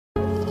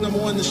Number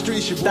one in the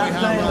streets, your boy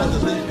High Rise,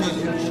 the Lit Pin.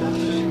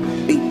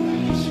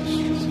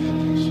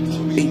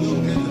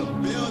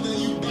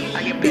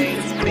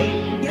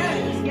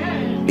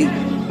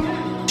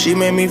 She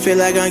made me feel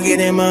like I'm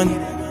getting money.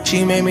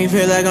 She made me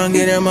feel like I'm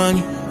getting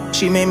money.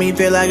 She made me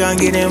feel like I'm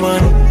getting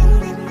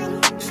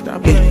money.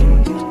 Stop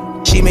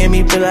playing. She made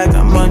me feel like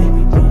I'm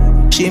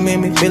money. She made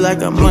me feel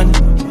like I'm money.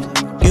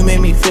 You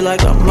made me feel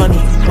like I'm money,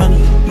 money,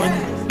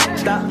 money.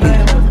 Stop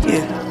playing.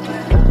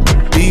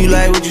 Yeah. Do you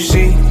like what you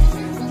see?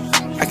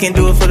 I can't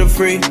do it for the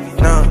free.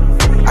 Nah,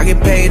 I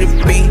get paid to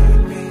be.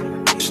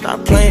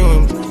 Stop playing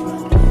with me.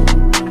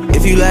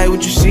 If you like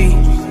what you see,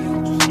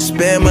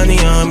 spend money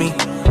on me.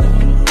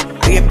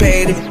 I get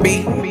paid to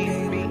be.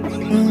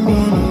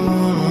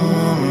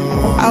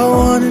 I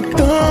wanna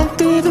thumb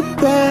through the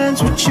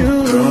bands with you.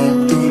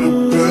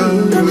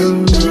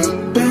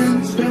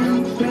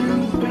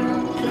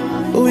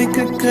 We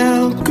could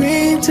go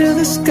green till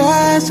the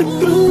skies are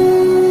blue.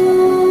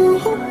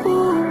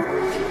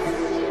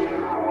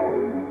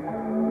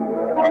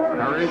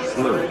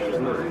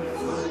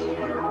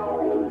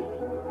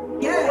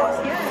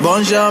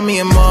 Bonjour, me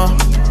and more.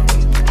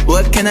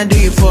 What can I do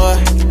you for?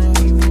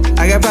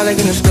 I got product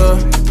in the store.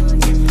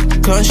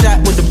 Come shop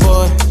with the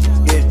boy.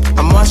 Yeah.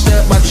 I'm washed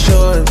up by the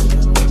shore,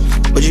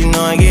 but you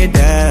know I get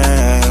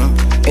down,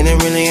 and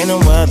it really ain't no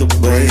other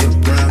way.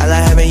 I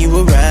like having you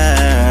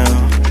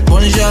around.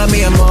 Bonjour,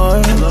 me and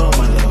more.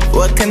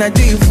 What can I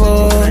do you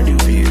for?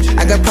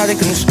 I got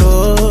product in the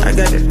store. I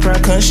got that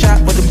product. Come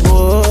shop with the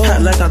boy.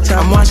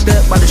 I'm washed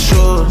up by the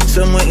shore.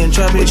 Somewhere in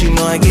trouble, but you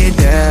know I get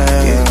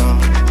down.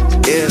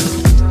 Yeah,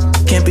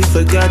 can't be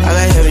forgotten. I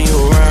like having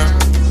you around.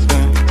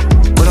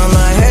 But I'm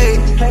like, hey,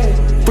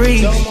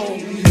 breathe.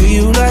 Do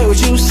you like what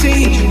you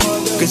see?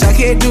 Cause I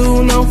can't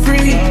do no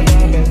free.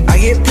 I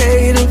get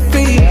paid a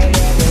fee.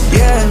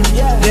 Yeah,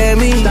 that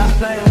means.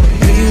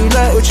 Do you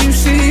like what you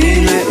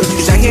see?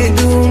 Cause I can't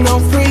do no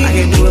free. I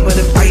can't do it, but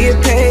if I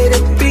get paid a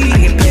fee. I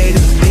get paid a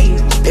fee.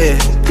 Yeah.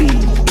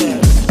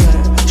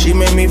 She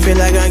made me feel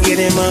like I'm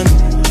getting money.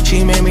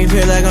 She made me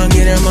feel like I'm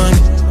getting money.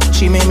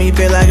 She made me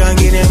feel like I'm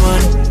getting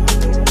money.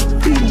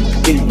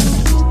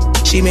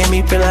 She made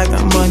me feel like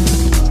I'm money.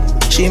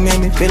 She made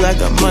me feel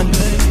like I'm money.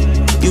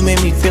 You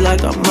made me feel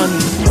like I'm money.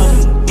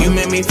 You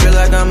made me feel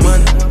like I'm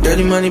money.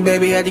 Dirty money,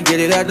 baby, had to get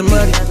it out the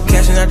money.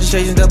 Cashing out the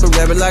stations up a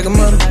rabbit like a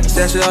mother.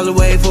 Stash it all the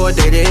way for a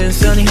day that isn't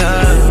sunny,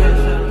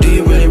 huh? Do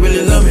you really,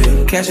 really love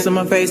me? Cash on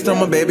my face, told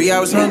my baby I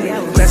was hungry.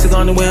 Classic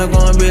on the way, I'm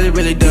going really,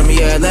 really dummy.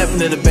 Yeah,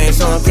 laughing in the bank,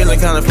 so I'm feeling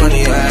kinda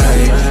funny.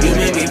 Yeah. You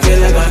made me feel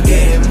like I'm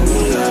getting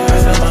moolah. I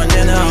said my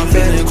nana, I'm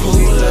feeling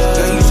cooler.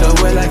 Girl, you so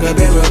wet like a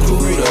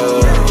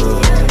barracuda.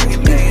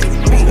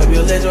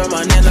 Your legs around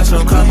my neck like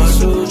some Kama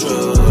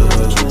Sutra.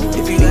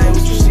 If you like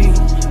what you see,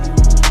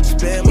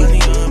 spend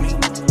money on me.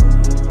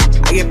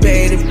 I get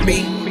paid to be.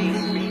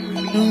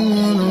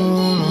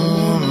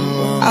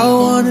 I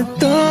wanna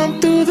thumb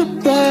through the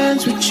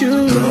bands with you.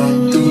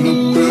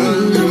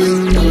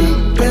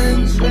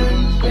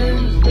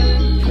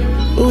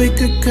 We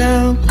could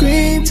go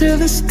green till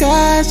the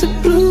skies are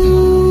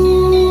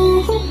blue.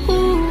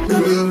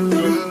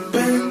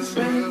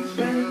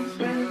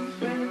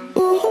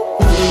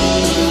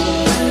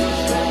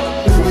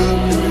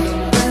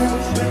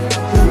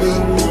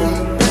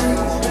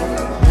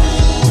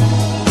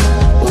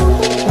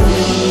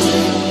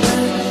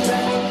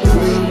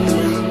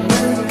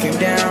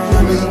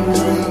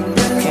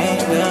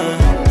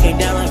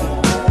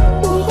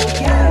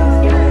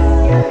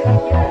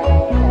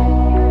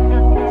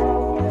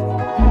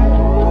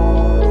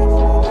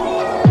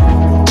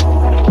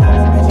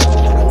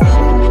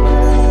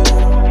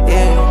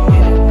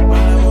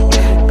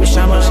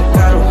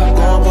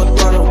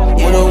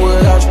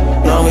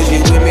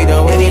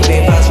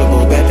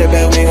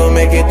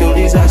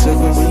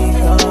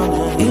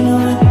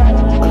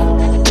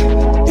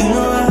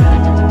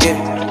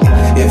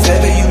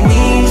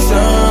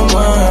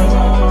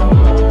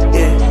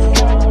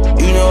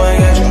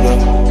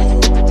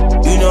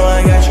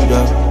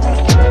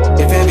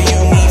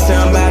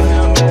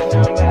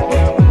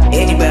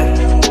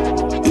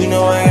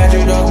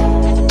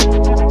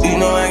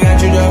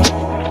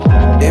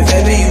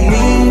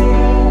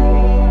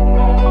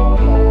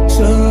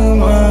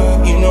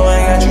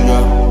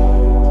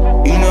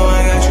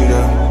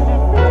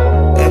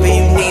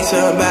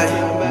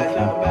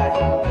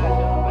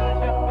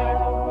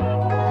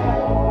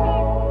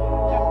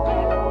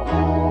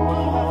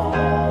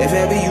 If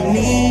ever you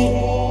need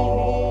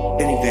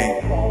anything,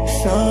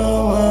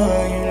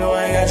 someone, you know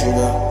I got you,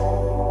 girl.